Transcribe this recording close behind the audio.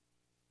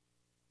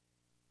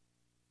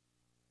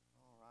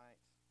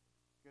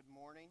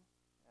morning.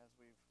 As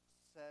we've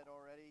said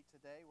already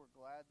today, we're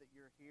glad that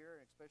you're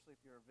here, and especially if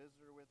you're a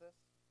visitor with us.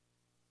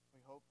 We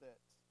hope that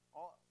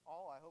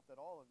I hope that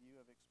all of you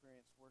have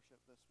experienced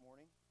worship this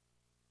morning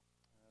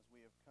as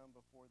we have come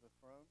before the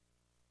throne.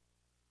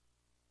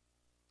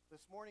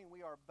 This morning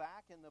we are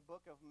back in the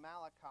book of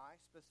Malachi.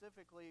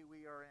 Specifically,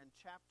 we are in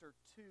chapter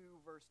 2,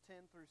 verse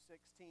 10 through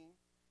 16.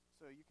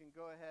 So you can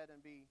go ahead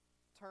and be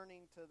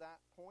turning to that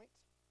point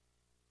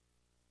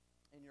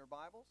in your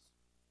Bibles.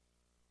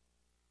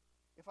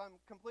 If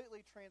I'm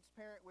completely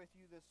transparent with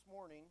you this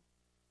morning,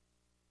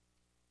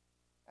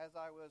 as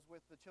I was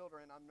with the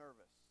children, I'm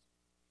nervous.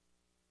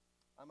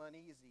 I'm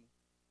uneasy.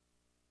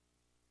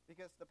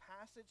 Because the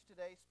passage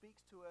today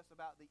speaks to us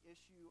about the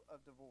issue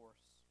of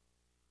divorce.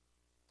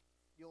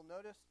 You'll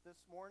notice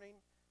this morning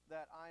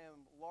that I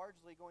am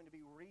largely going to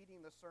be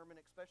reading the sermon,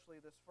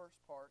 especially this first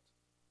part,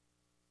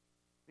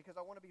 because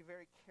I want to be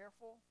very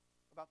careful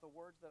about the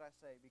words that I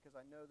say, because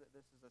I know that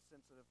this is a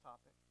sensitive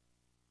topic.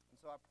 And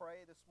so I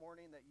pray this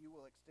morning that you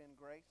will extend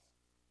grace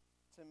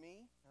to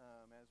me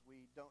as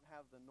we don't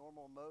have the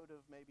normal mode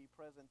of maybe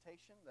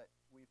presentation that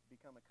we've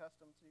become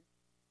accustomed to.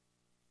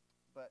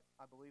 But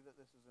I believe that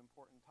this is an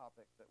important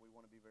topic that we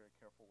want to be very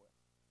careful with.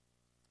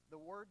 The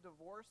word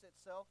divorce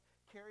itself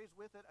carries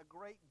with it a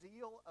great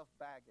deal of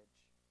baggage.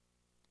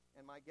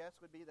 And my guess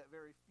would be that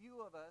very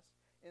few of us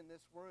in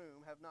this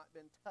room have not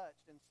been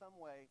touched in some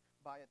way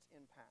by its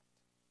impact.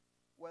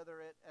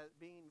 Whether it as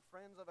being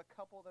friends of a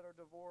couple that are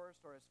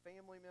divorced, or as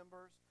family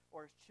members,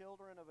 or as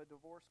children of a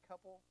divorced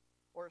couple,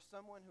 or as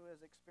someone who has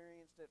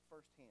experienced it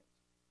firsthand.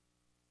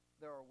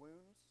 There are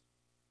wounds,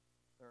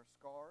 there are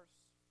scars,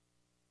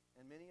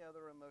 and many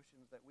other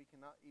emotions that we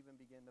cannot even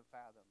begin to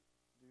fathom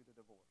due to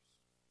divorce.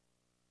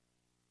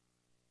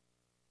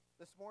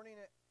 This morning,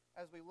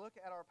 as we look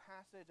at our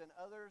passage and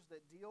others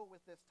that deal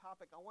with this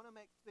topic, I want to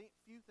make a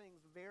few things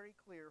very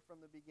clear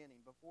from the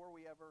beginning before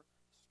we ever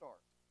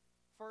start.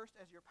 First,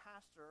 as your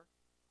pastor,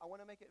 I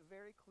want to make it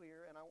very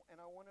clear, and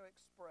I want to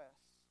express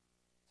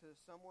to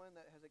someone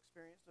that has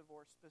experienced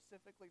divorce,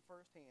 specifically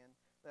firsthand,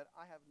 that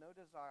I have no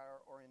desire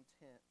or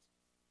intent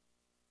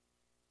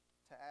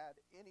to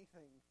add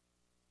anything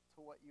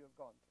to what you have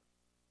gone through,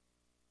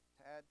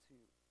 to add to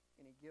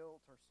any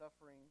guilt or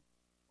suffering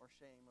or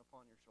shame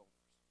upon your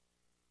shoulders.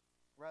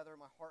 Rather,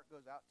 my heart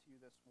goes out to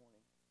you this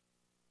morning,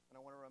 and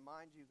I want to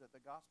remind you that the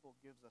gospel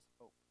gives us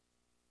hope.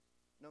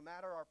 No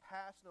matter our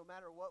past, no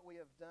matter what we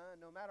have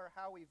done, no matter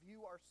how we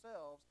view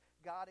ourselves,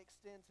 God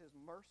extends His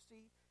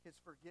mercy, His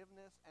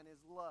forgiveness, and His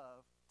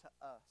love to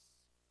us.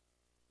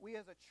 We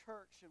as a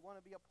church should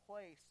want to be a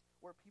place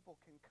where people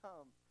can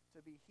come to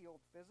be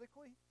healed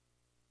physically,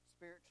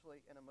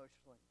 spiritually, and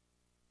emotionally.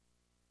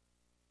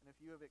 And if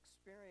you have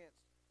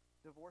experienced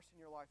divorce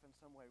in your life in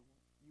some way,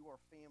 you are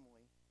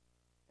family.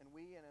 And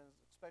we, and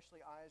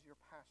especially I as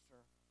your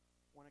pastor,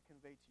 want to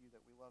convey to you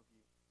that we love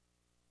you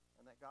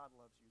and that God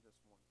loves you this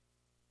morning.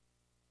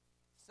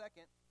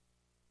 Second,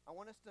 I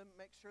want us to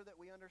make sure that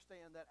we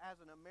understand that as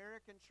an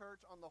American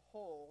church on the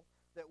whole,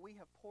 that we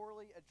have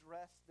poorly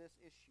addressed this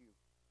issue.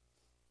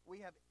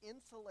 We have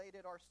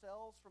insulated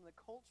ourselves from the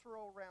culture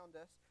around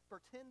us,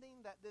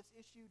 pretending that this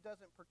issue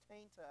doesn't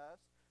pertain to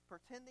us,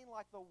 pretending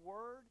like the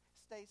Word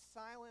stays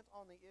silent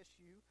on the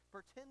issue,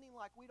 pretending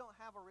like we don't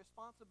have a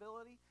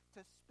responsibility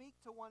to speak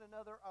to one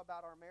another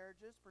about our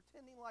marriages,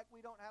 pretending like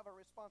we don't have a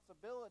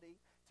responsibility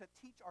to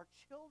teach our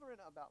children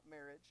about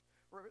marriage,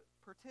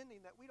 pretending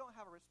that we don't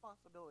have a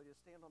responsibility to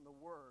stand on the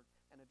Word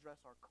and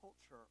address our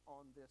culture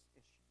on this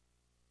issue.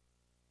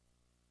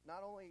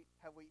 Not only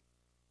have we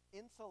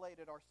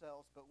insulated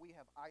ourselves, but we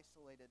have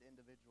isolated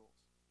individuals.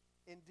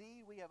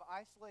 Indeed, we have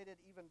isolated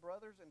even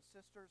brothers and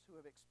sisters who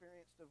have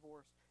experienced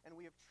divorce, and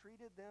we have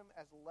treated them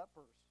as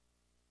lepers,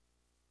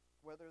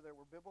 whether there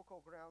were biblical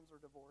grounds or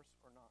divorce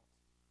or not,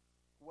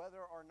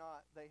 whether or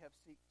not they have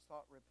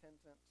sought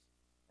repentance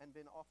and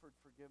been offered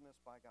forgiveness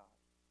by God.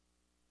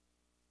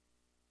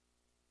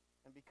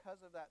 And because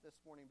of that this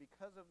morning,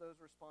 because of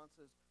those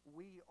responses,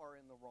 we are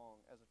in the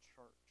wrong as a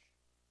church.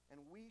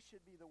 And we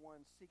should be the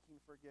ones seeking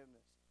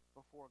forgiveness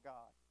before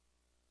God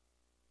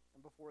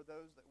and before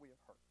those that we have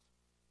hurt.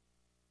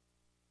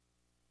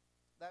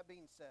 That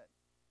being said,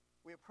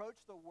 we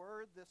approach the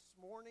Word this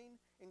morning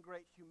in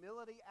great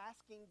humility,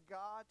 asking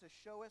God to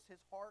show us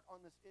His heart on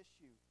this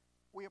issue.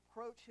 We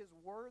approach His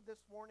Word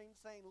this morning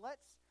saying,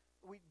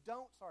 we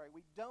don't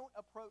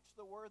approach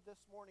the Word this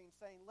morning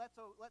saying, let's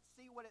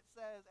see what it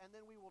says and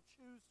then we will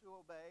choose to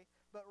obey,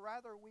 but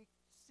rather we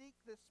seek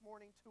this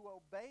morning to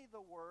obey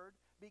the Word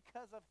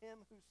because of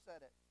Him who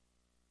said it.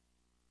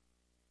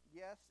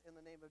 Yes, in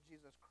the name of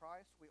Jesus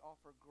Christ, we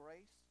offer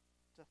grace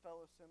to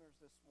fellow sinners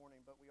this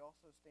morning, but we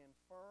also stand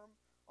firm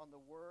on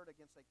the Word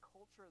against a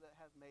culture that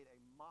has made a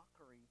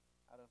mockery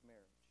out of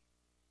marriage.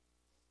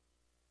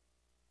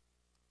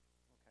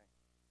 Okay,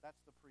 that's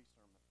the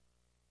pre-sermon.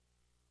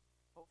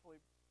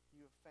 Hopefully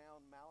you have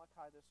found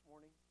Malachi this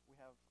morning. We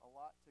have a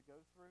lot to go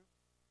through.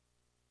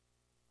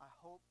 I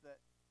hope that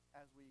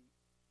as we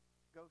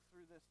go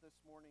through this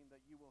morning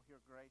that you will hear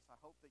grace. I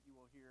hope that you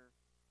will hear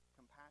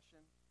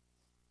compassion.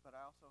 but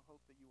I also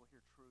hope that you will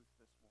hear truth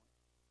this morning.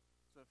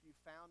 So if you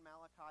found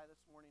Malachi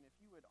this morning, if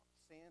you would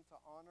stand to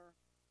honor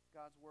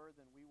God's word,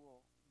 then we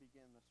will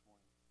begin this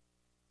morning.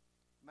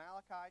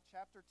 Malachi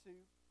chapter 2,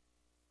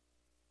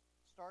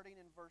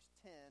 starting in verse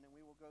 10, and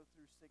we will go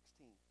through 16.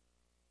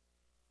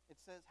 It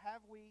says,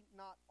 Have we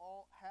not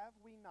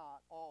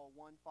all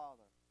one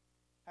Father?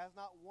 Has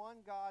not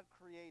one God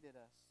created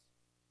us?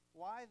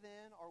 Why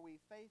then are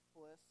we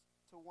faithless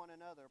to one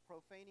another,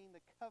 profaning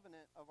the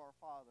covenant of our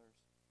fathers?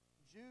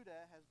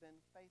 Judah has been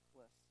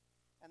faithless,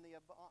 and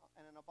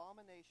an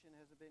abomination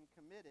has been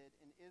committed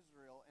in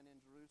Israel and in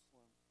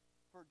Jerusalem.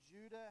 For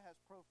Judah has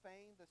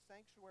profaned the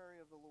sanctuary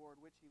of the Lord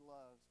which he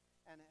loves,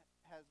 and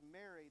has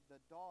married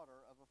the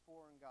daughter of a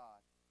foreign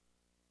god.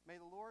 May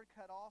the Lord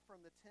cut off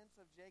from the tents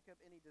of Jacob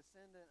any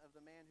descendant of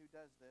the man who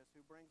does this,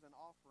 who brings an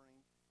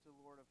offering to the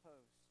Lord of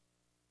hosts.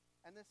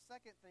 And this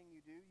second thing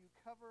you do, you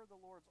cover the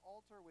Lord's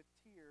altar with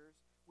tears,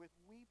 with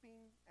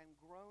weeping and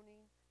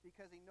groaning,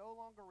 because he no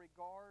longer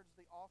regards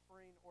the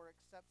offering or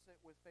accepts it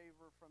with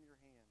favor from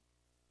your hand.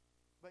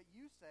 But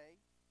you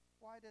say,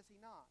 Why does he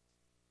not?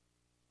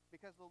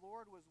 Because the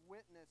Lord was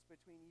witness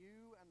between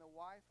you and the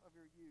wife of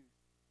your youth,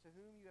 to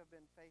whom you have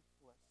been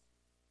faithless,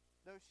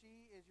 though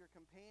she is your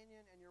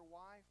companion and your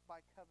wife by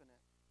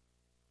covenant.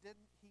 Did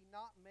he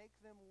not make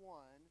them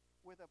one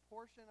with a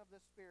portion of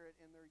the Spirit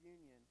in their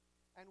union?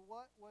 And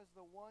what was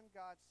the one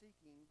God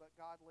seeking but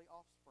godly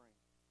offspring?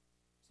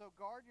 So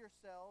guard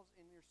yourselves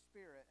in your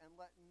spirit, and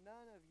let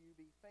none of you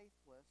be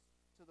faithless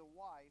to the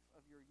wife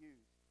of your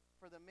youth.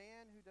 For the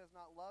man who does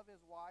not love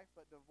his wife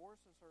but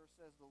divorces her,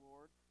 says the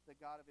Lord, the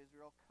God of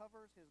Israel,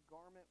 covers his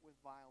garment with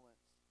violence,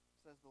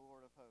 says the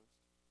Lord of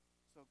hosts.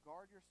 So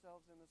guard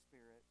yourselves in the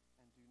spirit,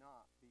 and do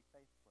not be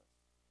faithless.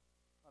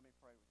 Let me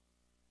pray with you.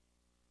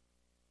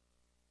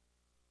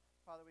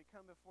 Father, we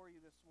come before you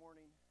this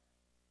morning,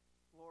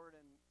 Lord,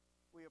 and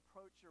we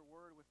approach your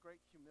word with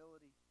great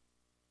humility.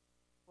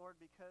 Lord,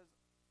 because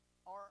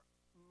our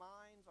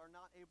minds are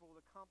not able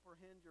to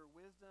comprehend your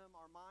wisdom,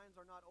 our minds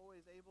are not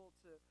always able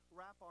to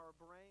wrap our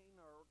brain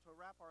or to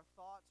wrap our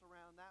thoughts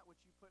around that which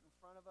you put in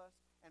front of us,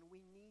 and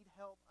we need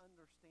help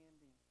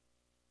understanding.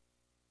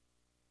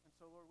 And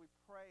so, Lord, we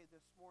pray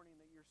this morning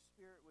that your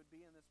Spirit would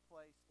be in this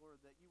place, Lord,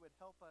 that you would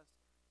help us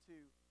to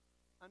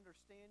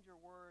understand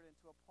your word and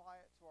to apply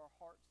it to our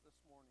hearts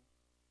this morning.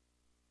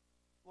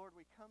 Lord,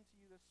 we come to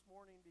you this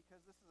morning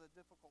because this is a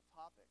difficult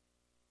topic.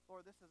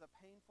 Lord, this is a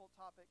painful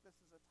topic. This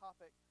is a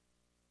topic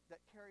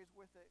that carries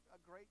with it a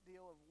great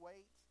deal of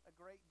weight, a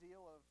great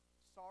deal of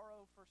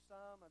sorrow for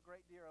some, a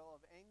great deal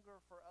of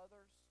anger for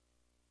others.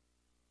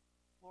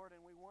 Lord,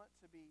 and we want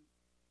to be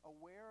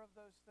aware of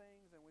those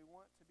things, and we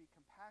want to be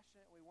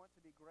compassionate, we want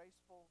to be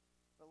graceful,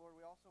 but Lord,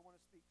 we also want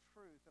to speak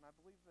truth. And I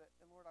believe that,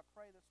 and Lord, I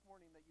pray this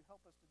morning that you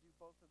help us to do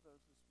both of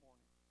those this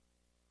morning.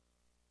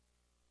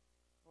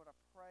 Lord, I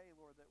pray,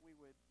 Lord, that we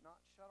would not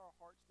shut our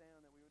hearts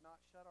down, that we would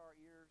not shut our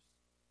ears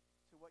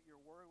to what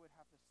your word would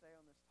have to say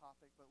on this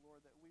topic, but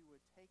Lord, that we would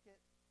take it,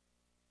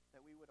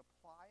 that we would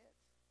apply it,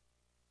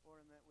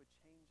 Lord, and that it would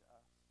change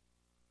us.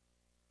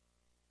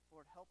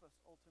 Lord, help us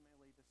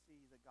ultimately to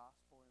see the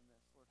gospel in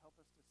this. Lord, help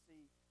us to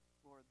see,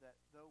 Lord, that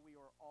though we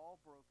are all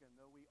broken,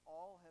 though we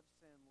all have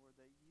sinned, Lord,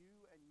 that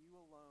you and you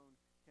alone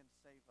can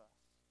save us,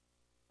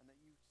 and that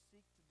you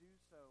seek to do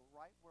so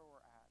right where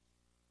we're at.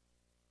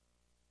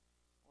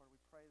 Lord, we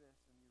pray this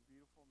in your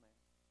beautiful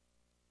name.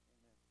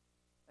 Amen.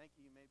 Thank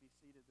you. You may be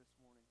seated this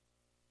morning.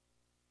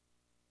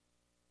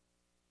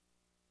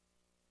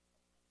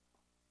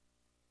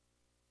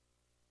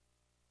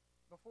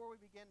 Before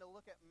we begin to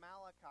look at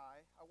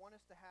Malachi, I want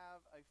us to have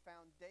a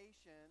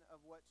foundation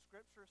of what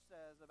Scripture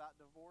says about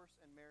divorce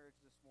and marriage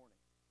this morning.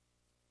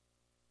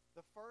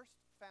 The first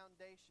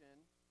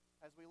foundation,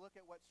 as we look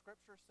at what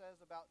Scripture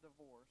says about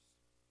divorce,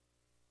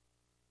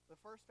 the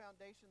first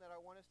foundation that I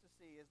want us to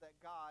see is that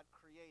God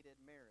created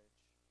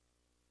marriage.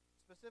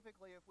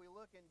 Specifically, if we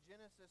look in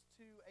Genesis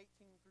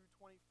 2:18 through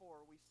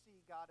 24, we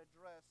see God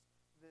address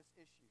this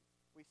issue.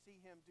 We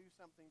see him do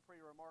something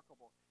pretty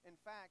remarkable. In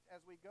fact, if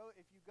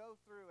you go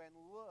through and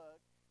look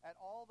at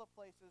all the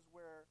places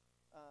where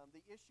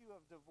the issue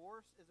of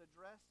divorce is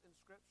addressed in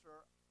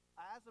Scripture,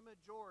 as a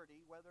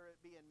majority, whether it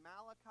be in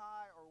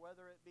Malachi or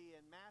whether it be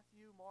in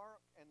Matthew, Mark,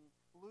 and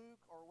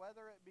Luke, or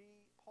whether it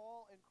be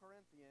Paul and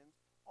Corinthians,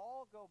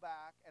 all go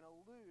back and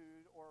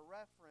allude or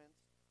reference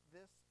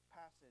this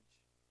passage.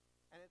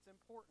 And it's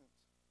important.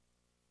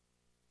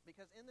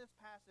 Because in this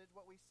passage,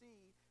 what we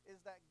see is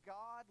that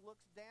God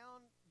looks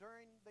down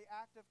during the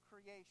act of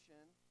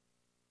creation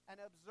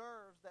and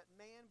observes that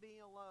man being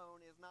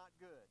alone is not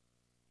good.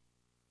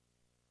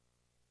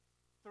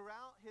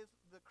 Throughout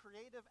the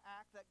creative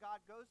act that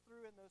God goes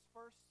through in those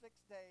first 6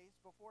 days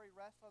before he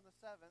rests on the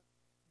seventh,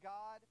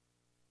 God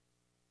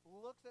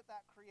looks at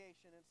that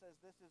creation and says,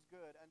 this is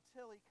good,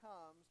 until he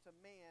comes to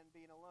man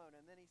being alone.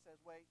 And then he says,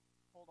 wait,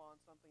 hold on,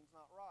 something's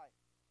not right.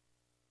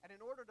 And in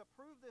order to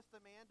prove this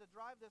to man, to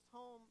drive this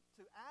home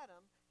to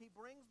Adam, he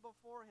brings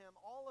before him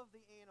all of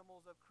the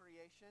animals of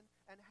creation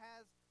and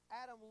has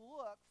Adam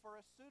look for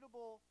a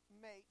suitable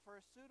mate, for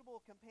a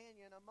suitable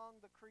companion among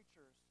the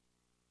creatures.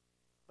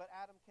 but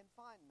Adam can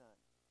find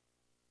none.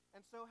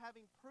 And so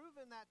having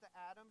proven that to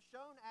Adam,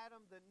 shown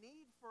Adam the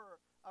need for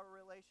a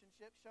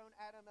relationship, shown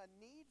Adam a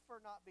need for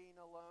not being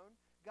alone,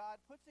 God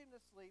puts him to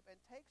sleep and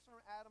takes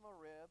from Adam a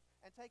rib,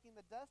 and taking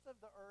the dust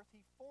of the earth,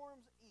 he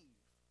forms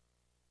Eve.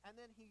 And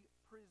then he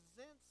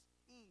presents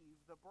Eve,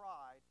 the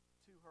bride,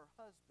 to her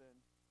husband,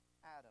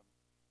 Adam.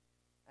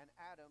 And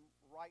Adam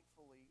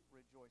rightfully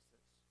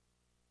rejoices.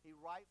 He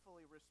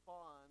rightfully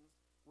responds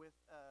with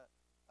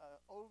an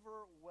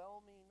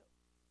overwhelming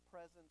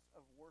presence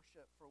of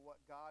worship for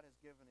what God has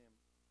given him.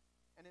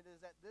 And it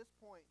is at this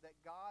point that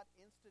God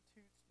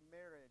institutes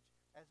marriage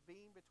as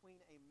being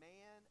between a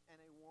man and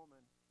a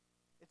woman.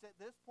 It's at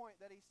this point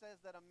that he says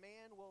that a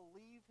man will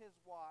leave his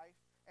wife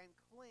and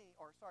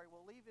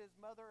will leave his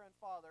mother and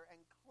father and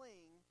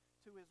cling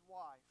to his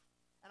wife.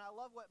 And I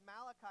love what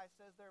Malachi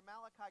says there.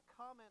 Malachi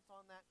comments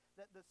on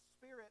that the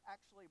Spirit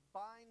actually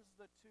binds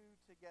the two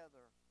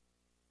together.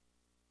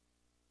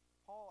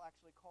 Paul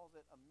actually calls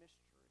it a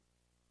mystery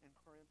in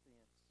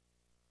Corinthians.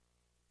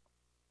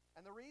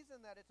 And the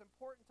reason that it's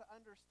important to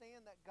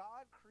understand that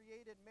God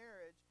created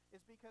marriage is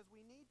because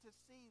we need to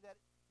see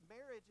that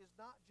marriage is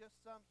not just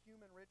some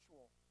human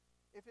ritual.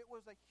 If it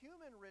was a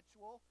human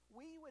ritual,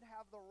 we would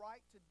have the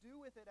right to do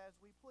with it as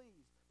we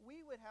please.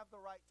 We would have the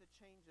right to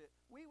change it.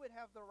 We would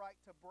have the right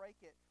to break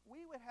it.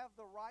 We would have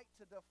the right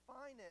to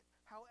define it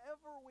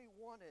however we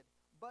wanted.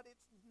 But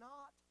it's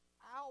not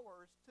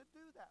ours to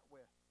do that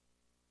with.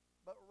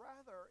 But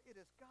rather,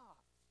 it is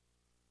God's.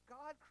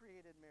 God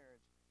created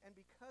marriage. And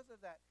because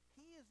of that,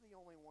 he is the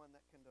only one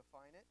that can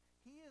define it.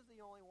 He is the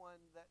only one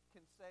that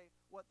can say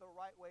what the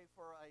right way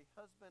for a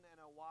husband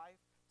and a wife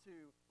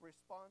to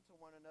respond to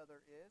one another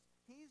is.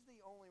 He's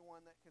the only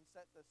one that can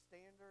set the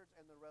standards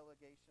and the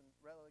regulations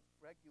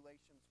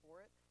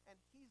for it. And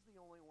he's the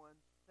only one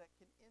that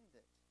can end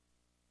it.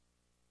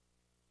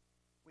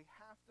 We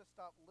have to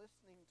stop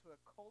listening to a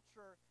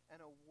culture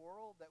and a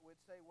world that would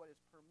say what is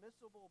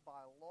permissible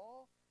by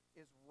law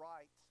is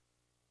right.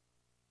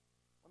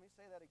 Let me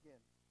say that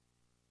again.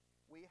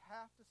 We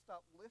have to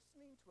stop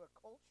listening to a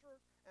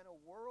culture and a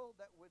world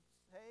that would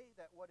say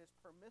that what is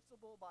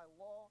permissible by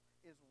law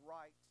is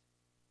right,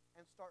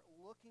 and start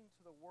looking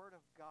to the Word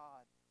of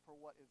God for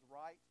what is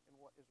right and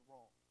what is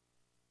wrong.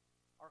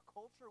 Our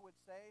culture would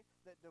say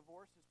that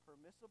divorce is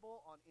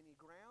permissible on any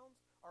grounds.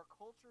 Our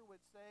culture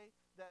would say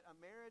that a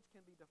marriage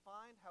can be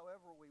defined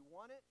however we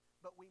want it,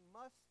 but we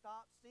must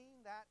stop seeing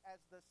that as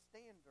the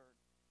standard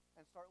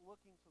and start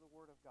looking to the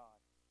Word of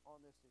God on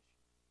this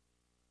issue.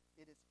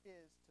 It is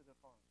His to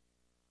define.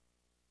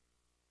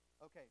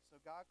 Okay, so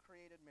God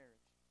created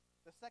marriage.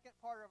 The second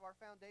part of our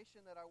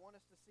foundation that I want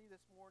us to see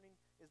this morning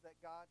is that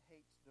God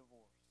hates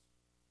divorce.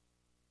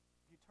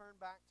 If you turn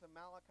back to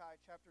Malachi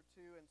chapter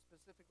 2 and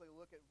specifically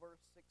look at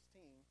verse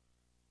 16,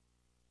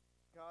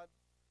 God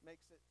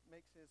makes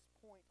his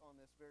point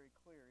on this very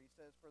clear. He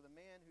says, "For the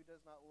man who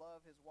does not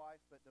love his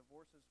wife but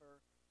divorces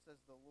her, says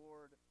the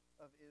Lord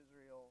of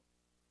Israel,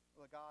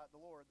 the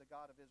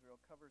God of Israel,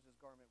 covers his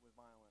garment with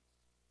violence."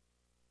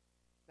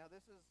 Now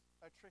this is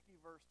a tricky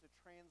verse to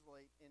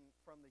translate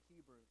from the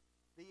Hebrew.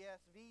 The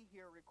ESV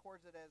here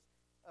records it as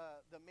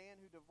the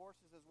man who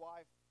divorces his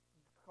wife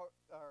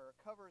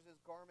covers his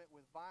garment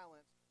with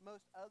violence.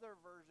 Most other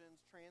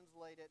versions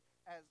translate it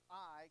as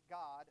I,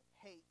 God,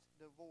 hate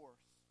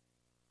divorce.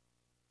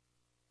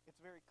 It's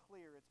very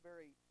clear. It's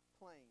very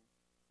plain.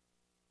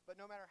 But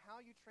no matter how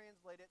you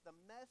translate it, the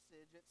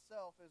message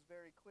itself is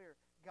very clear.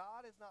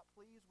 God is not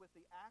pleased with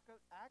the act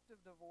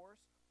of divorce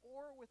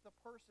or with the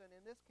person,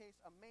 in this case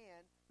a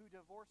man, who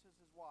divorces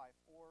his wife,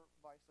 or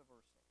vice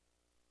versa.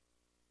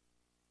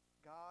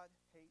 God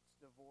hates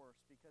divorce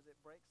because it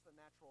breaks the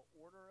natural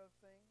order of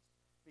things,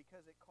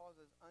 because it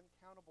causes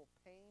uncountable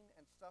pain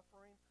and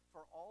suffering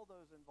for all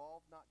those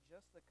involved, not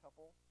just the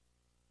couple,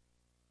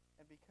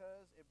 and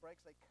because it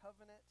breaks a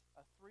covenant,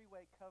 a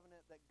three-way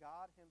covenant that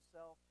God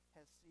himself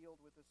has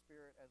sealed with the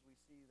Spirit, as we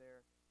see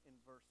there in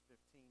verse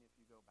 15 if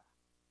you go back.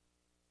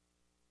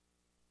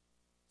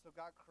 So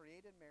God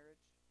created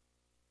marriage,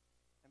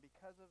 and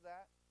because of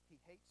that, he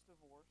hates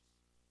divorce.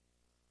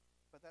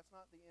 But that's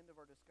not the end of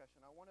our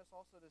discussion. I want us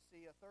also to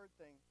see a third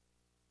thing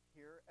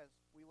here as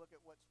we look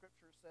at what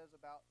Scripture says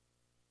about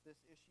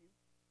this issue.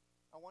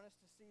 I want us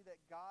to see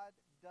that God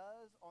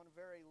does, on a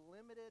very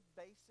limited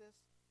basis,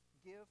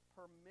 give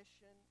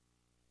permission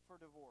for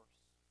divorce.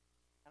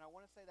 And I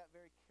want to say that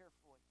very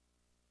carefully.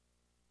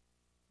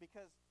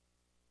 Because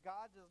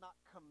God does not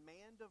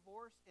command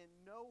divorce. In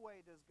no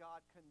way does God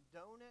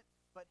condone it,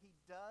 but he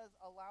does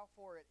allow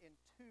for it in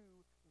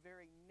two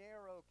very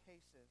narrow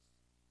cases.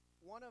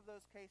 One of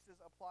those cases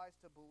applies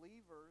to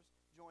believers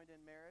joined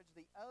in marriage.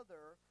 The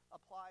other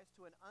applies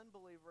to an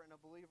unbeliever and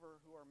a believer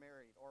who are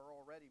married or are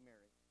already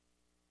married.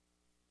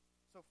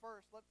 So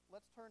first,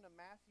 let's turn to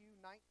Matthew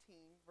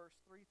 19, verse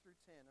 3 through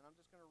 10. And I'm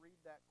just going to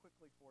read that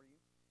quickly for you.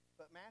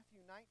 But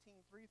Matthew 19,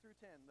 3 through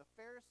 10. The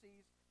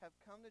Pharisees have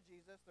come to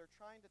Jesus. They're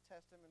trying to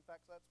test him. In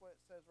fact, that's what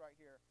it says right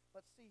here.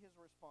 Let's see his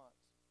response.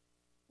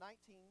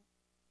 19,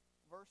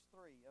 verse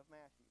 3 of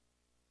Matthew.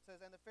 It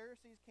says, "And the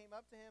Pharisees came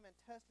up to him and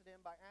tested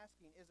him by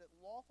asking, 'Is it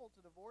lawful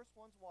to divorce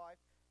one's wife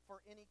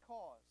for any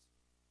cause?'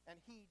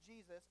 And he,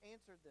 Jesus,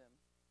 answered them,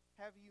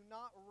 'Have you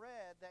not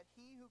read that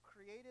he who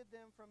created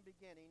them from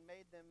beginning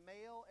made them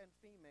male and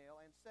female,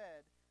 and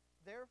said,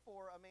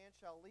 Therefore a man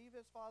shall leave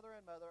his father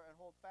and mother and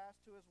hold fast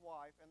to his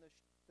wife, and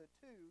the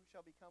two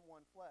shall become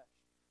one flesh.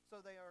 So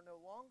they are no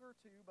longer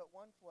two, but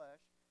one flesh.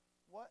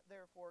 What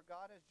therefore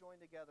God has joined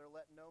together,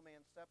 let no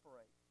man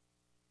separate.'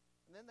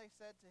 And then they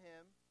said to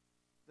him,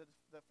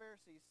 the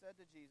Pharisees said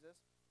to Jesus,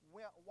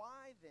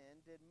 'Why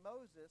then did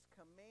Moses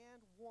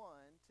command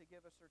one to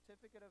give a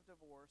certificate of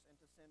divorce and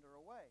to send her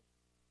away?'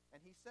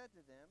 And he said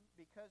to them,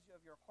 'Because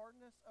of your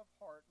hardness of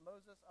heart,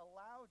 Moses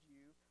allowed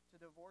you to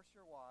divorce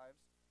your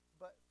wives,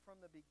 but from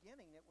the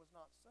beginning it was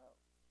not so.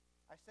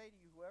 I say to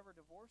you, whoever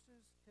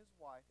divorces his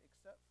wife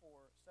except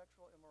for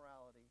sexual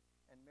immorality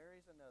and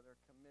marries another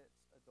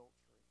commits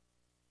adultery.'"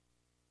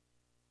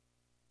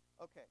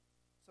 Okay,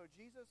 so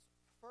Jesus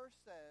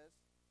first says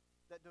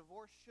that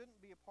divorce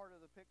shouldn't be a part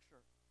of the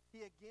picture.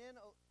 He again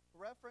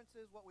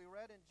references what we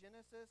read in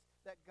Genesis,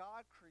 that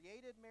God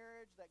created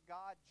marriage, that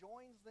God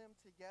joins them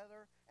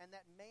together, and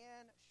that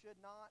man should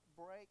not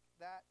break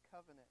that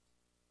covenant.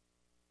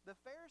 The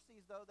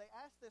Pharisees, though, they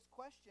ask this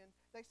question.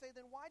 They say,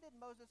 then why did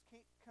Moses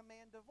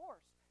command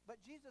divorce?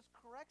 But Jesus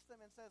corrects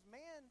them and says,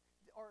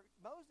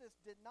 Moses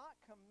did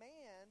not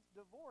command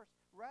divorce.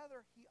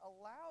 Rather, he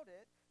allowed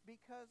it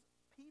because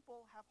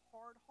people have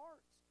hard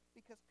hearts,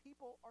 because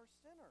people are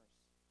sinners.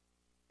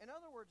 In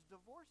other words,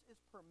 divorce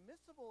is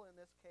permissible in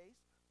this case,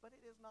 but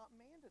it is not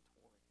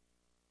mandatory.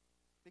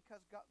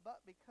 Because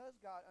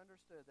God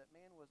understood that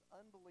man was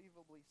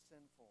unbelievably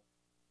sinful,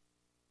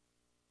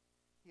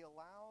 he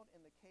allowed,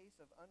 in the case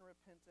of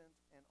unrepentant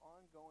and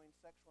ongoing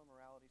sexual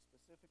immorality,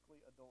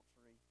 specifically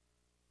adultery,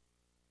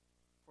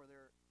 for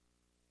there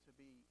to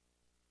be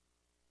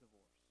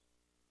divorce.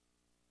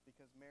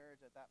 Because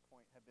marriage at that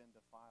point had been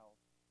defiled,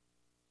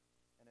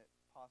 and it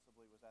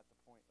possibly was at the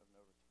point of no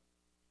return.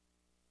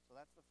 So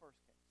that's the first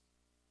case.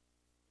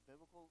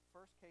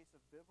 First case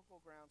of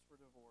biblical grounds for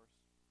divorce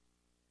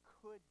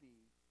could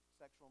be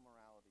sexual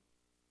morality.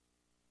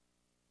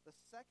 The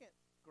second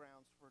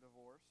grounds for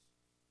divorce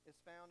is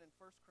found in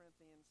 1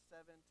 Corinthians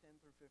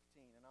 7:10 through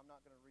 15, and I'm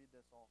not going to read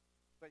this all.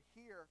 But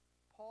here,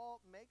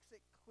 Paul makes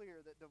it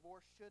clear that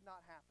divorce should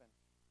not happen.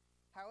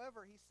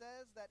 However, he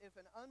says that if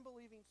an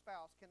unbelieving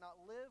spouse cannot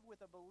live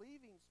with a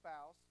believing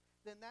spouse,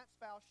 then that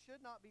spouse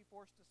should not be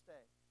forced to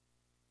stay.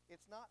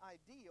 It's not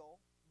ideal,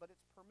 but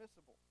it's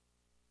permissible.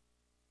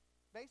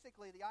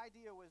 Basically, the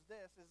idea was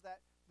this, is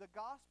that the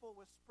gospel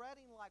was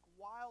spreading like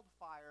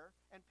wildfire,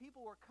 and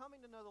people were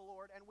coming to know the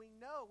Lord, and we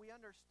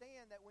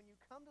understand that when you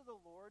come to the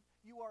Lord,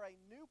 you are a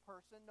new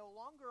person. No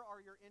longer are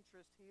your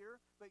interests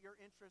here, but your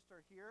interests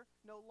are here.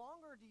 No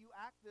longer do you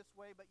act this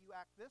way, but you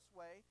act this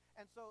way.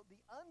 And so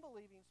the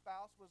unbelieving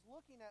spouse was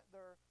looking at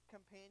their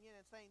companion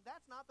and saying,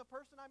 that's not the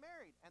person I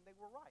married. And they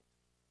were right.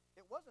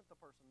 It wasn't the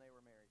person they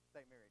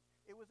married.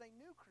 It was a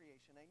new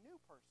creation, a new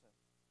person.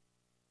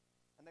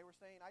 And they were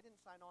saying, I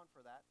didn't sign on for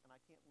that, and I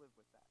can't live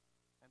with that.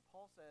 And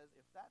Paul says,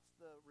 if that's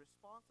the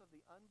response of the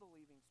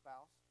unbelieving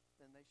spouse,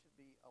 then they should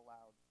be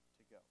allowed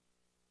to go.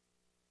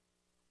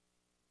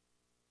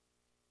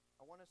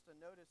 I want us to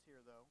notice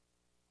here, though,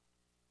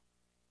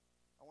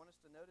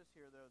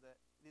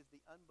 that it is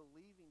the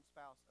unbelieving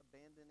spouse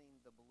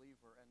abandoning the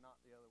believer and not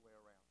the other way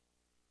around.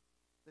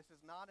 This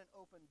is not an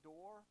open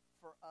door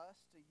for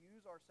us to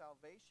use our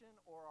salvation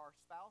or our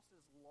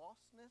spouse's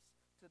lostness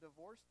to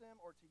divorce them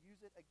or to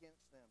use it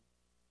against them.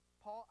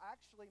 Paul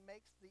actually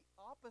makes the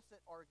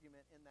opposite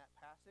argument in that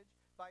passage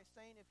by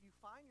saying if you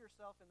find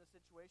yourself in the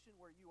situation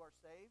where you are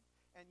saved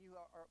and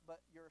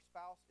but your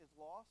spouse is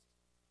lost,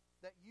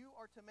 that you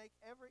are to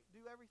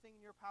do everything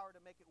in your power to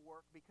make it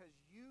work, because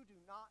you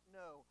do not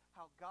know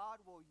how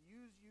God will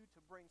use you to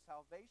bring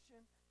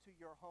salvation to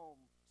your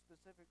home,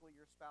 specifically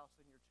your spouse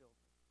and your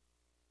children.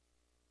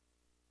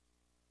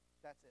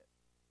 That's it.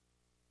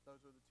 Those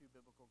are the two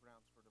biblical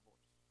grounds for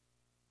divorce.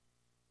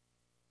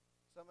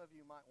 Some of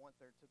you might want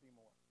there to be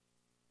more.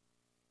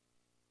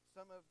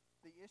 Some of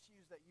the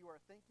issues that you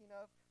are thinking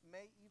of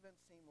may even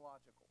seem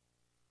logical,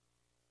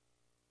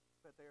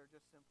 but they are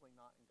just simply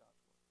not in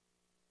God's Word.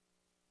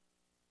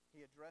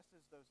 He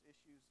addresses those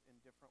issues in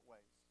different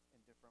ways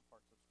in different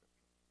parts of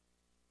Scripture.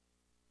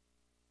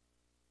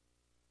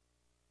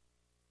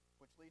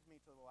 Which leads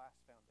me to the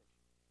last foundation.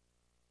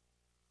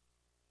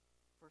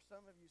 For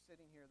some of you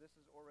sitting here, this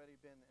has already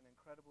been an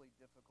incredibly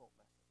difficult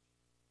message.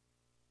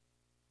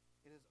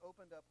 It has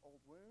opened up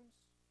old wounds.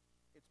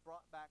 It's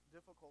brought back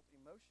difficult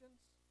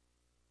emotions,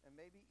 and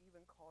maybe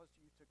even caused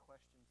you to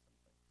question some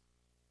things.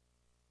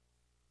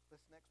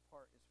 This next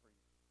part is for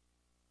you.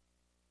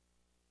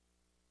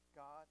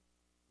 God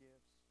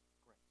gives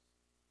grace.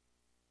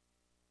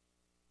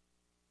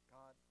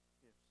 God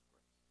gives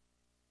grace.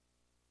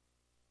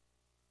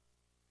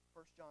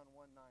 1 John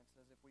 1:9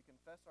 says, if we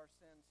confess our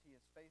sins, he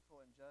is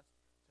faithful and just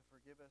to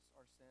forgive us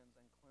our sins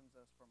and cleanse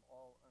us from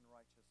all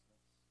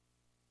unrighteousness.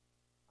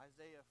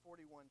 Isaiah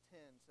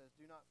 41:10 says,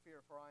 do not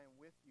fear, for I am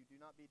with you. Do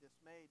not be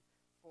dismayed,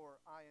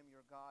 For I am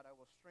your God. I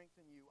will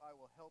strengthen you. I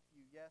will help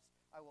you. Yes,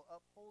 I will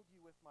uphold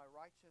you with my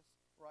righteous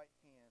right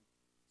hand.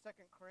 2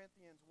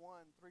 Corinthians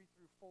 1, 3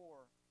 through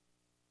 4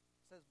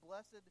 says,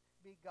 Blessed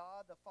be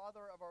God, the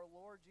Father of our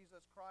Lord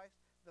Jesus Christ,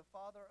 the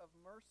Father of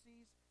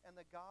mercies and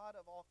the God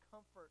of all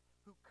comfort,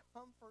 who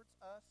comforts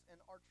us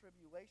in our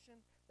tribulation,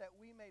 that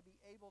we may be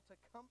able to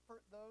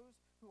comfort those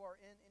who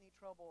are in any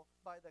trouble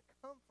by the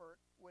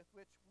comfort with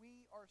which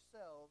we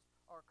ourselves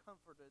are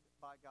comforted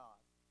by God.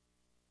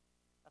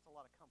 That's a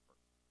lot of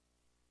comfort.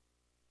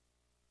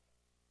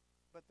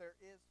 But there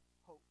is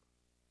hope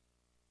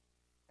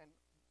and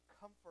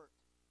comfort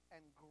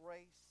and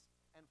grace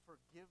and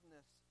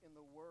forgiveness in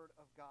the Word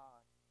of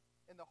God.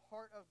 In the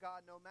heart of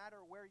God, no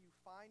matter where you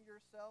find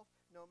yourself,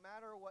 no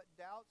matter what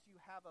doubts you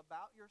have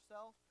about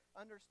yourself,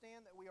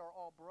 understand that we are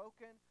all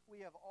broken.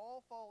 We have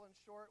all fallen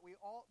short.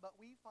 But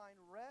we find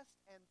rest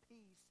and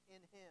peace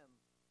in Him.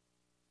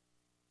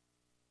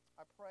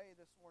 I pray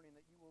this morning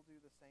that you will do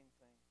the same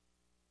thing,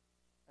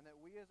 and that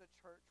we as a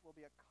church will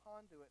be a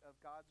conduit of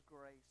God's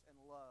grace and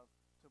love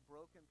to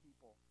broken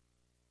people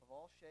of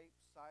all shapes,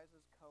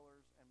 sizes,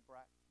 colors, and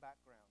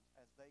backgrounds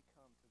as they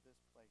come to this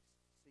place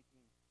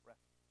seeking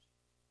refuge.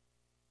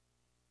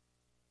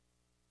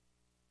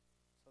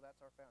 So that's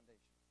our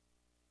foundation.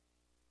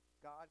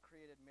 God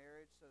created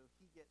marriage so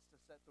He gets to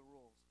set the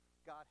rules.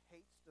 God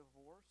hates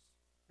divorce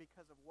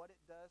because of what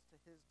it does to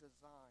His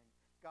design.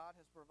 God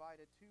has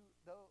provided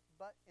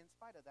but in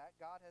spite of that,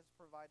 God has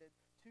provided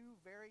two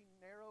very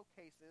narrow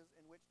cases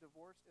in which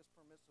divorce is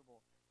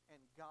permissible,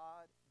 and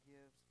God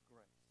gives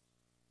grace.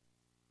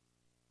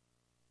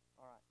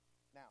 All right,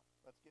 now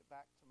let's get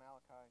back to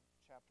Malachi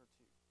chapter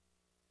 2.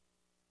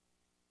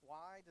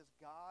 Why does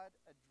God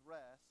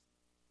address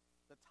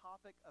the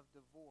topic of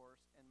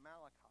divorce in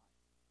Malachi?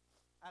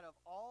 Out of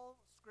all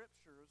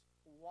scriptures,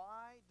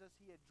 why does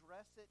He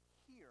address it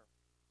here?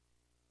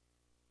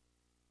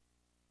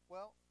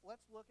 Well,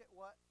 let's look at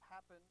what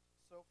happened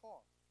so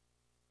far.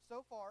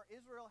 So far,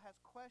 Israel has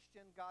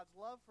questioned God's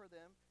love for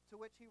them,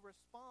 to which He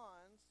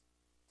responds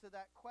to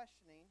that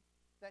questioning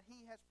that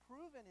He has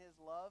proven His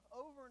love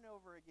over and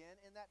over again,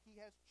 and that He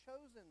has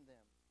chosen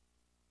them.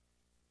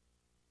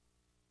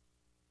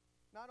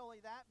 Not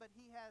only that, but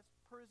He has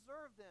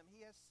preserved them.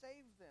 He has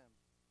saved them.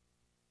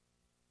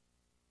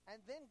 And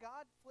then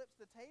God flips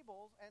the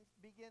tables and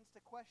begins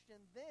to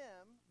question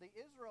them, the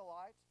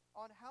Israelites,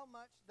 on how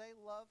much they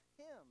love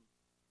Him.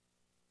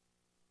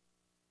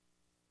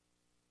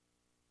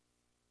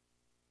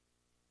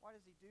 Why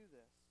does He do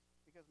this?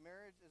 Because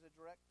marriage is a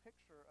direct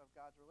picture of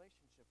God's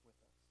relationship with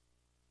us.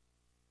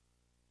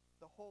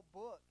 The whole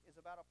book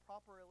is about a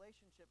proper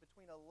relationship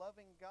between a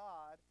loving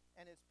God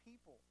and His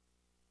people.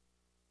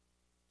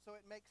 So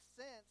it makes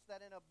sense that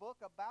in a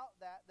book about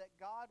that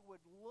God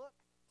would look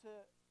to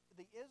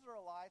the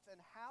Israelites and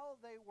how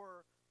they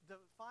were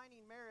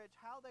defining marriage,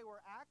 how they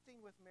were acting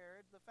with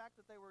marriage, the fact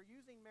that they were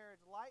using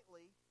marriage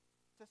lightly,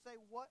 to say,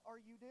 what are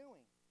you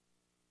doing?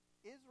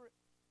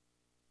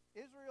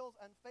 Israel's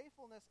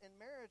unfaithfulness in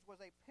marriage was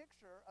a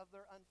picture of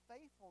their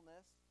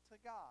unfaithfulness to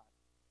God.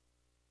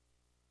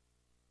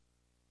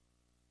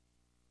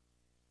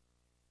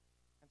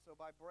 And so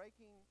by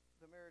breaking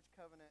the marriage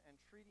covenant and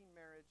treating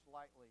marriage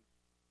lightly,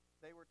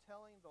 they were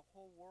telling the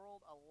whole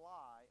world a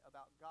lie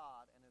about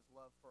God and His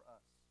love for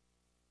us.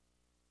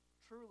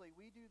 Truly,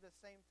 we do the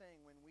same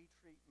thing when we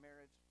treat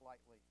marriage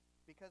lightly,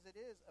 because it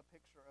is a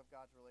picture of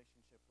God's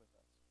relationship with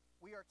us.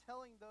 We are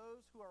telling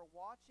those who are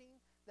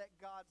watching that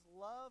God's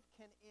love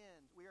can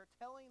end. We are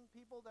telling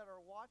people that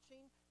are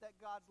watching that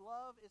God's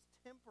love is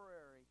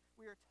temporary.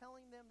 We are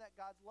telling them that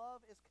God's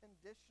love is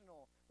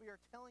conditional. We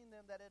are telling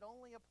them that His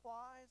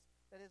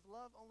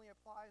love only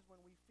applies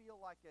when we feel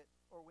like it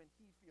or when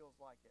He feels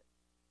like it.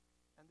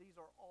 And these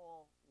are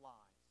all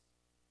lies.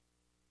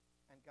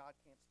 And God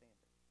can't stand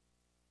it.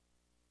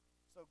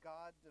 So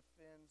God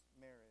defends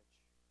marriage.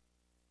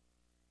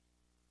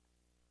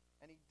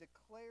 And He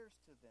declares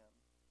to them,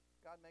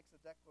 God makes a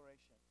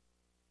declaration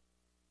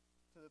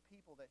to the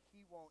people that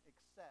He won't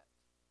accept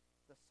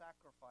the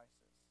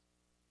sacrifices,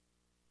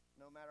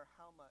 no matter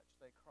how much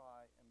they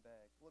cry and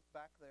beg. Look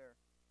back there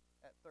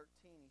at 13.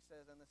 He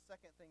says, and the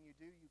second thing you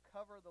do, you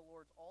cover the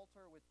Lord's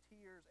altar with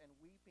tears and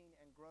weeping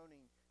and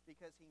groaning,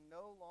 because He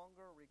no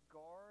longer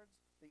regards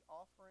the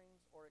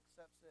offerings or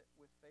accepts it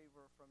with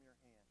favor from your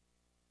hand.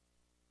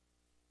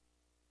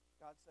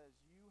 God says,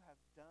 you have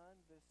done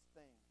this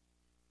thing.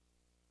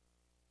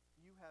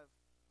 You have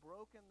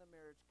broken the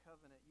marriage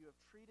covenant. You have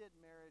treated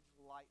marriage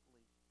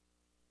lightly.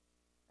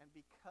 And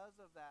because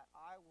of that,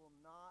 I will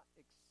not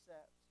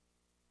accept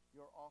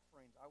your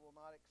offerings. I will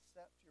not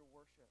accept your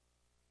worship.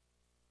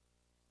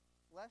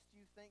 Lest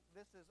you think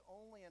this is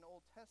only an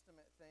Old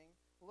Testament thing,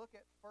 look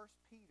at 1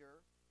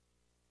 Peter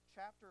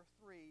chapter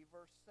 3,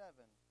 verse 7.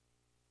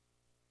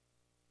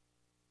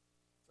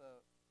 It's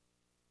a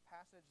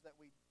passage that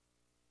we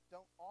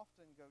don't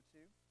often go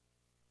to,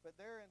 but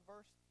there in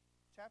verse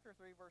chapter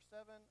 3, verse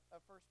 7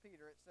 of 1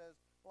 Peter, it says,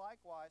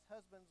 "Likewise,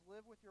 husbands,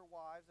 live with your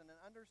wives in an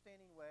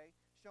understanding way,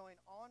 showing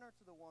honor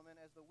to the woman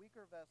as the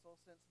weaker vessel,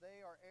 since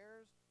they are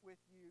heirs with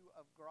you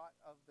of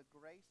the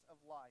grace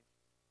of life."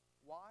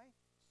 Why?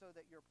 So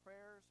that your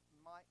prayers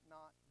might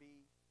not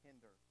be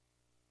hindered.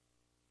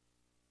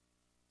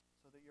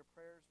 So that your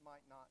prayers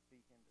might not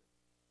be hindered.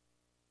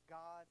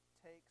 God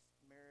takes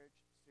marriage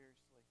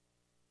seriously.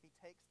 He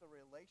takes the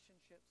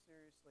relationship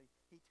seriously.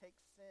 He takes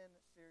sin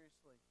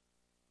seriously.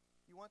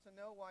 You want to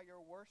know why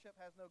your worship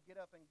has no get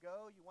up and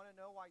go? You want to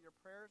know why your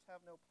prayers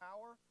have no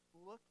power?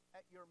 Look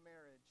at your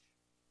marriage.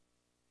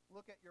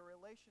 Look at your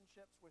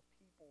relationships with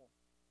people.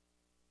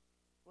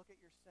 Look at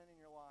your sin in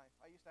your life.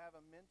 I used to have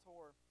a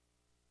mentor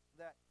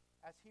that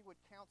as he would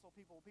counsel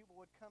people, people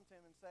would come to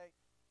him and say,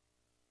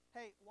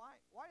 "Hey, why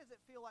does it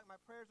feel like my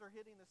prayers are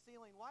hitting the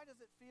ceiling? Why does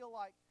it feel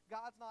like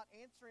God's not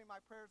answering my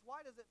prayers?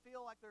 Why does it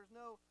feel like there's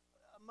no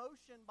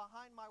emotion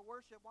behind my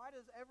worship? Why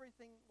does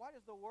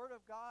the word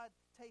of God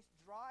taste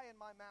dry in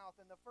my mouth?"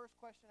 And the first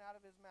question out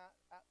of his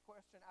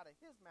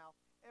mouth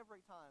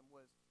every time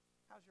was,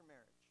 "How's your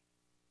marriage?"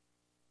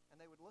 And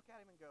they would look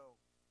at him and go,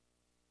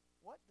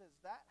 "What does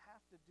that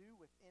have to do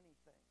with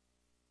anything?"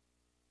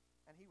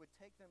 And he would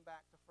take them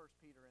back to 1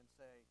 Peter and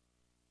say,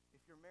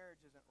 if your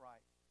marriage isn't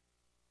right,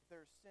 if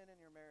there's sin in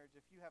your marriage,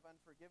 if you have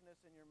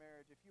unforgiveness in your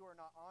marriage, if you are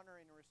not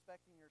honoring and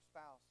respecting your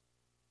spouse,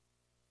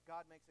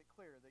 God makes it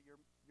clear that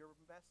your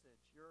message,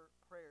 your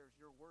prayers,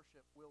 your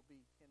worship will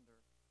be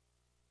hindered.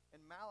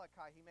 In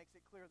Malachi, he makes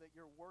it clear that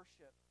your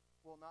worship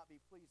will not be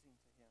pleasing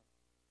to him.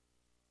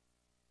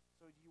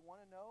 So do you want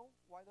to know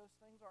why those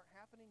things aren't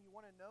happening? You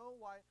want to know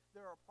why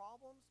there are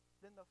problems?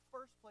 Then the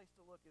first place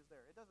to look is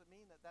there. It doesn't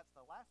mean that that's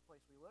the last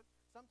place we look.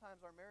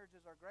 Sometimes our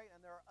marriages are great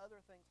and there are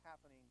other things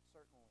happening,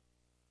 certainly.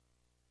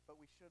 But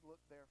we should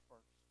look there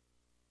first.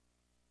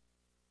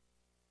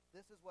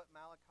 This is what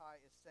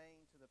Malachi is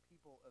saying to the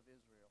people of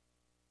Israel.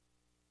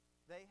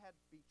 They had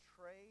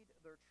betrayed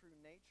their true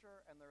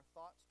nature and their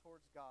thoughts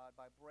towards God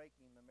by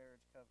breaking the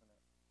marriage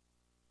covenant.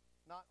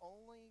 Not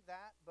only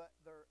that, but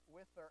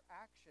with their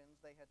actions,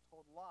 they had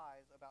told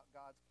lies about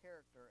God's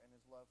character and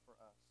his love for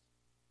us.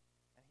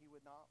 And he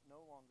would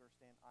no longer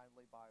stand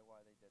idly by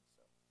while they did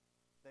so.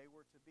 They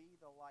were to be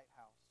the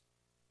lighthouse,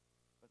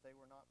 but they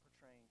were not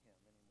portraying him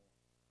anymore.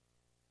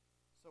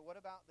 So what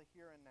about the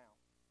here and now?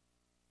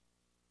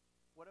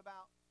 What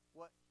about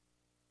what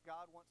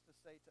God wants to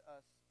say to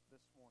us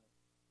this morning?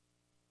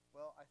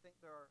 Well, I think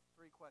there are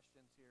 3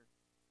 questions here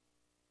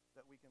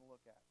that we can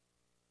look at.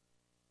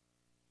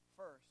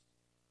 First,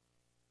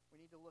 we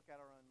need to look at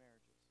our own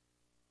marriages.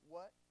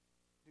 What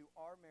do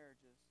our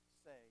marriages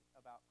say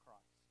about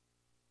Christ?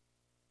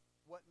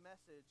 What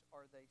message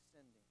are they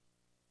sending?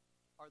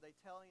 Are they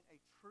telling a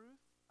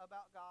truth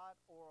about God,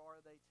 or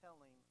are they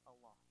telling a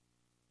lie?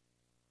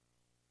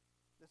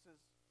 This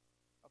is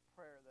a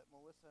prayer that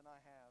Melissa and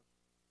I have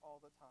all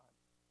the time.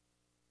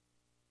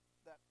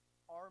 That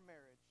our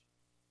marriage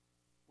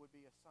would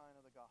be a sign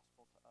of the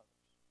gospel to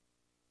others.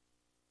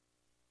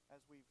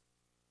 As we've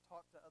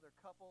talked to other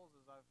couples,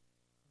 as I've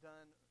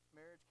done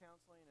marriage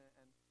counseling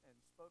and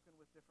spoken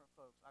with different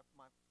folks,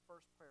 my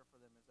first prayer for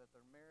them is that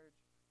their marriage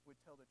would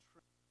tell the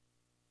truth.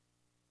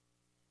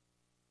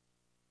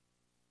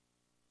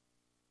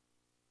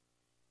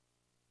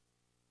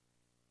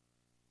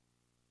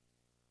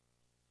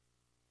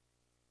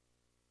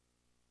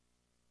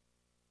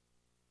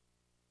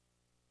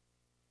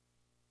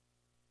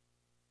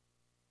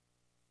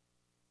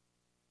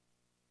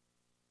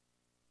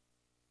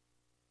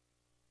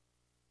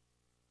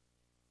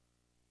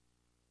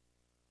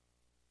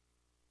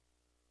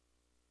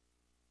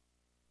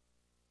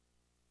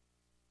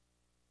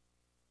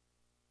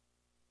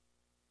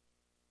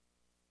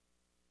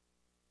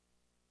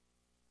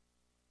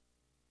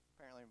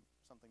 Apparently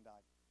something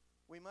died.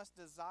 We must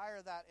desire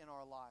that in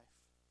our life.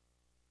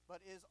 But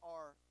is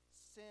our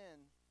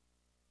sin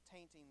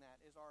tainting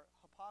that? Is our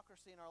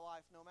hypocrisy in our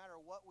life, no matter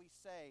what we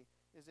say,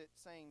 is it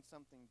saying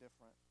something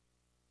different?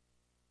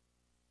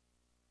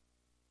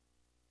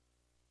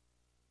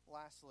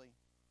 Lastly,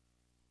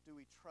 do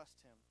we trust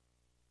him?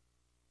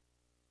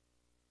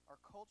 Our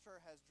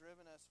culture has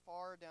driven us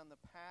far down the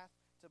path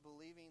to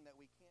believing that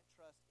we can't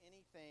trust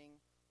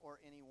anything or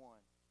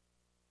anyone.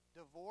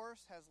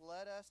 Divorce has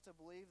led us to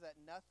believe that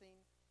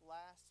nothing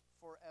lasts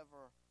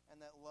forever and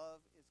that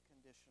love is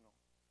conditional.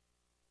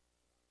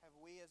 Have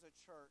we as a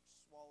church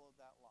swallowed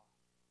that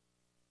lie?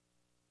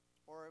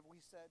 Or have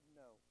we said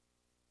no?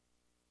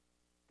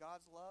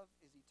 God's love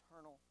is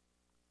eternal.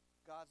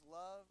 God's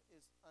love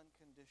is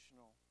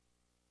unconditional.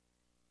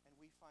 And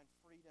we find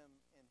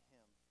freedom in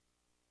him.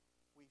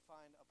 We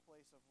find a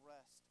place of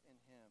rest in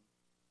him.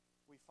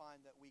 We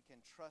find that we can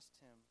trust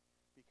him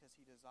because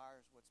he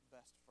desires what's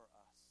best for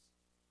us.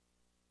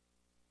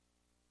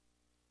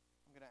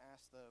 I'm going to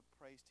ask the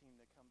praise team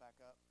to come back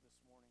up this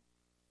morning.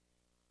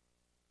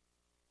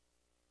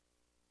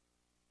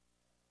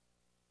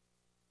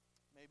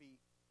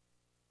 Maybe,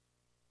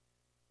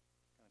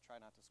 I'm going to try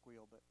not to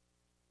squeal, but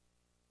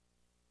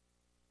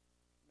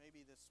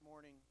maybe this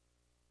morning,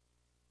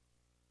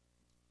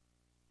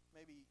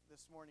 maybe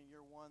this morning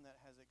you're one that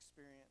has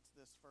experienced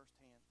this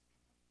firsthand.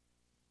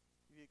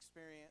 You've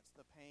experienced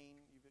the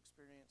pain, you've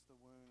experienced the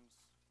wounds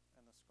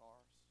and the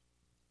scars.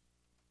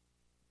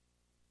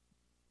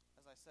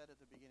 As I said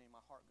at the beginning, my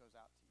heart goes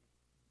out to you.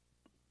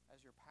 As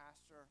your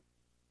pastor,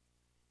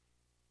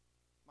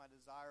 my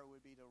desire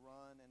would be to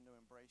run and to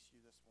embrace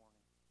you this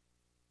morning.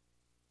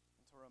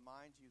 And to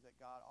remind you that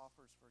God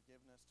offers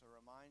forgiveness, to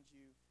remind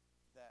you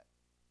that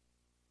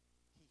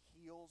He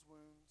heals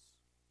wounds,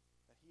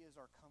 that He is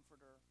our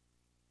comforter,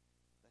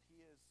 that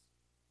He is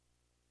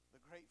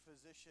the great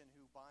physician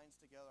who binds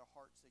together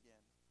hearts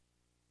again.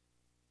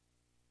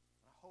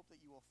 And I hope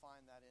that you will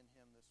find that in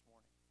Him this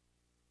morning.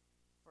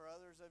 For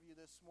others of you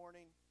this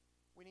morning,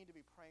 we need to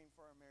be praying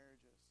for our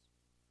marriages.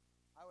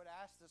 I would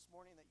ask this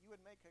morning that you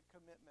would make a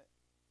commitment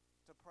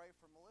to pray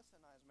for Melissa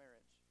and I's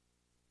marriage,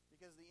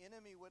 because the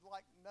enemy would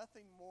like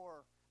nothing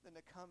more than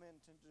to come in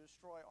to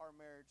destroy our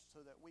marriage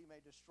so that he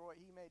may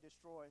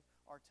destroy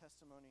our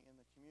testimony in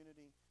the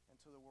community and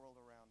to the world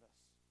around us.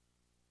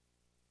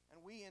 And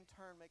we, in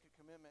turn, make a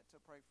commitment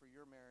to pray for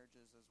your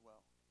marriages as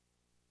well.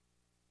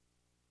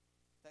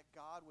 That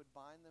God would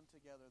bind them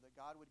together, that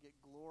God would get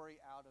glory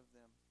out of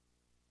them.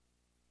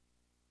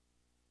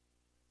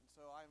 And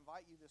so I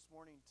invite you this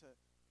morning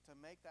to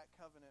make that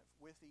covenant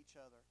with each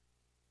other.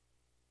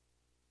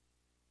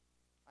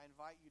 I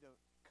invite you to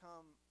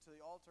come to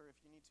the altar if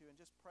you need to and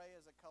just pray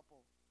as a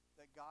couple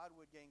that God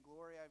would gain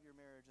glory out of your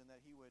marriage and that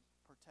He would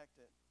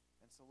protect it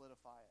and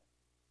solidify it.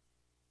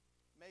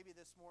 Maybe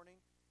this morning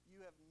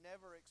you have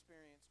never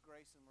experienced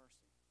grace and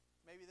mercy.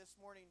 Maybe this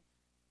morning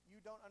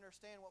you don't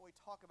understand what we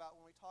talk about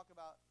when we talk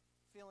about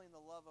feeling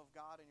the love of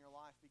God in your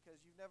life,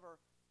 because you've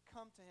never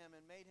come to Him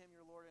and made Him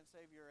your Lord and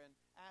Savior and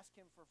asked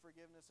Him for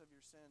forgiveness of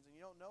your sins, and you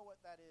don't know what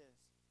that is.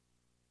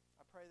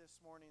 I pray this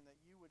morning that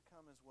you would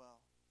come as well,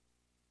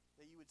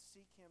 that you would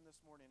seek Him this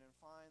morning and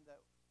find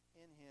that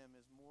in Him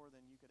is more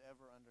than you could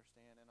ever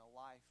understand, and a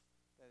life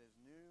that is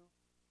new,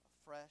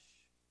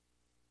 fresh,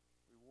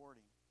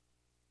 rewarding,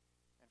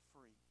 and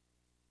free.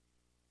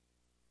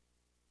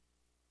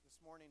 This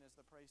morning as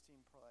the praise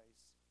team plays,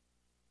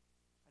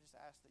 I just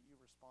ask that you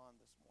respond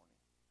this morning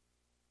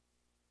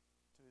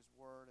to His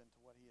Word and to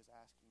what He is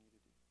asking you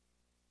to do.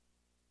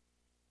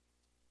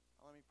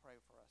 Now, let me pray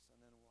for us,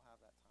 and then we'll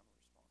have that time of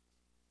response.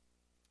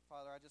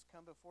 Father, I just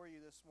come before you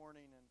this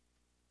morning, and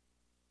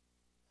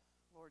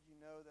Lord, you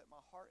know that my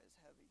heart is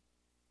heavy.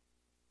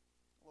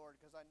 Lord,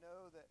 because I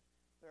know that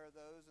there are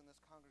those in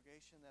this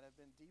congregation that have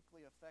been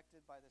deeply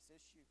affected by this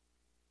issue.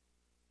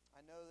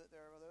 I know that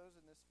there are those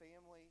in this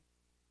family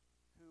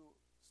who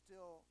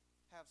still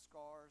have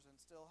scars and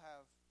still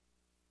have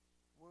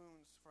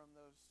wounds from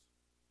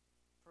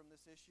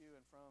this issue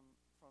and from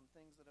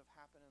things that have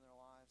happened in their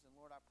lives. And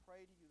Lord, I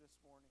pray to you this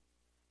morning,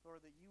 Lord,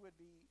 that you would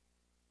be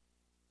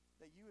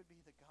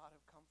the God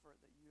of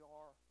comfort that you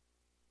are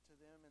to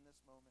them in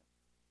this moment.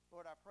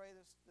 Lord, I pray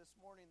this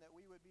morning that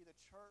we would be the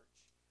church,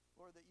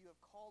 Lord, that you have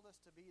called us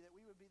to be, that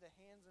we would be the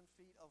hands and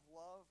feet of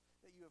love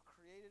that you have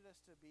created us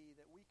to be,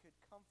 that we could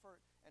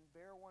comfort and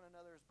bear one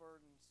another's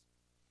burdens,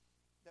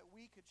 that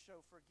we could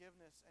show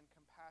forgiveness and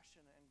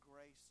compassion and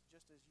grace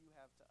just as you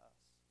have to us.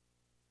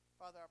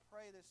 Father, I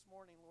pray this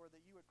morning, Lord,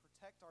 that you would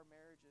protect our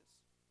marriages.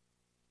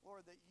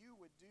 Lord, that you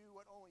would do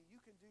what only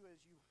you can do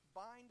as you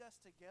bind us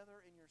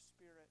together in your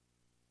Spirit,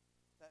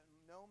 that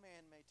no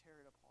man may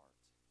tear it apart.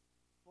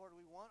 Lord,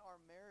 we want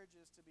our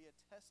marriages to be a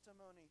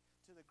testimony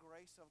to the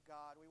grace of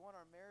God. We want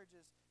our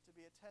marriages to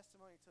be a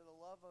testimony to the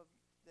love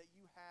that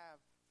you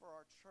have for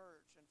our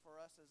church and for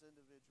us as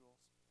individuals.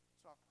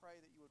 So I pray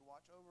that you would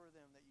watch over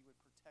them, that you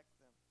would protect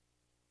them,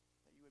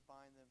 that you would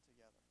bind them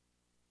together.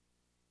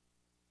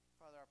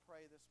 Father, I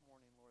pray this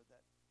morning, Lord,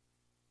 that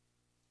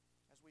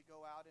as we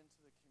go out into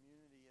the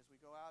community, as we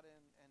go out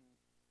and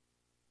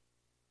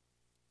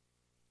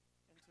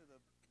into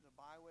the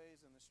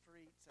byways and the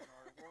streets and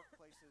our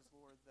workplaces,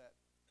 Lord, that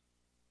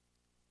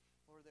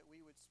we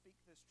would speak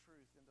this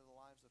truth into the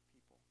lives of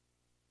people,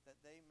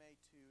 that they may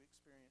too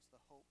experience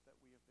the hope that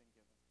we have been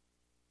given.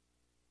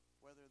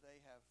 Whether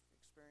they have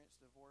experienced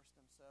divorce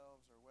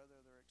themselves or whether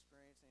they're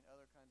experiencing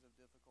other kinds of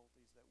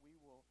difficulties, that we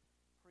will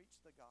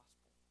preach the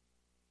gospel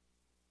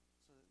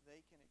so that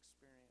they can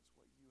experience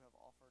what you have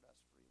offered us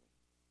freely.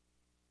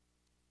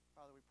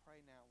 Father, we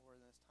pray now, Lord,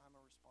 in this time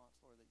of response,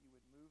 Lord, that you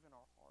would move in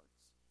our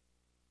hearts.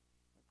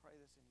 We pray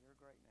this in your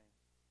great name.